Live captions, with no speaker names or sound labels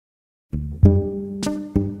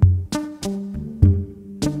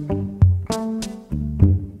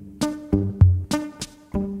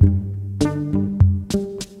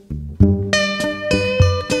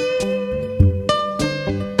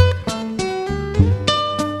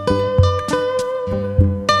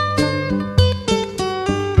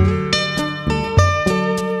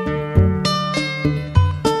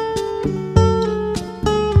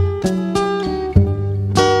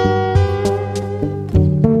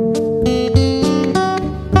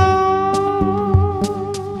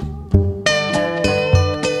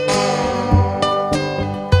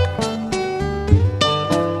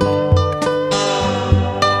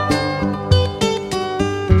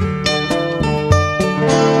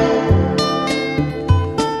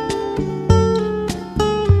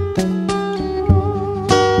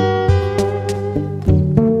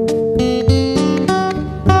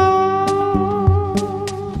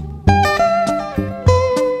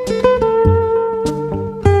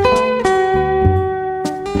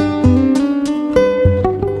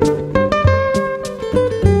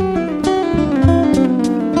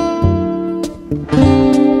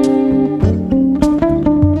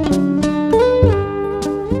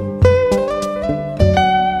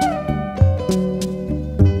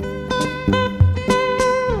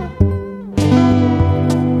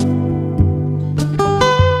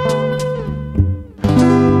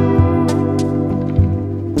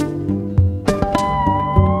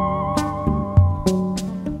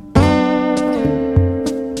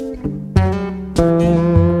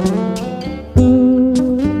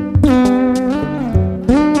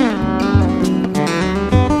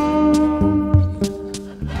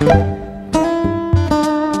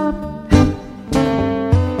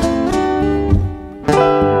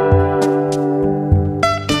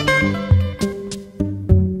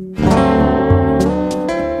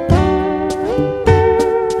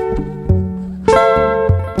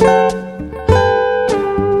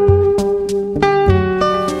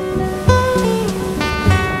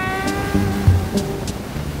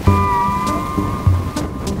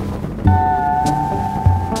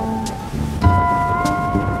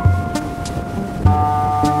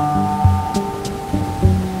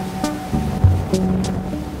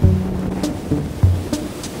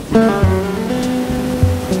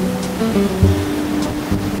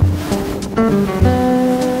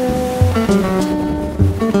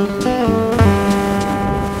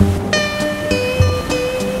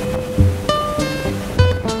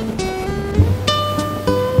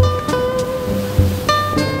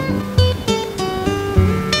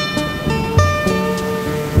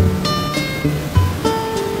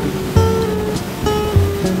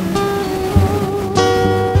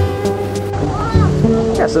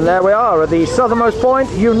Yes, and there we are at the southernmost point,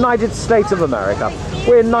 United States of America.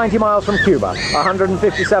 We're 90 miles from Cuba,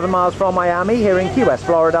 157 miles from Miami, here in Key West,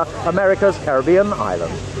 Florida, America's Caribbean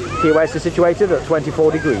island. Key West is situated at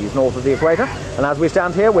 24 degrees north of the equator, and as we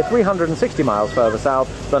stand here, we're 360 miles further south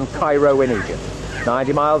than Cairo in Egypt.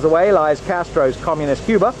 90 miles away lies Castro's communist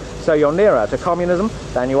Cuba, so you're nearer to communism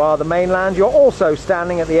than you are the mainland. You're also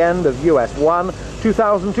standing at the end of US 1,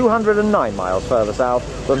 2,209 miles further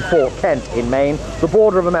south than Fort Kent in Maine, the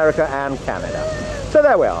border of America and Canada. So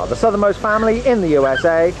there we are, the southernmost family in the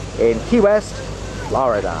USA, in Key West,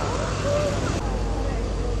 Florida.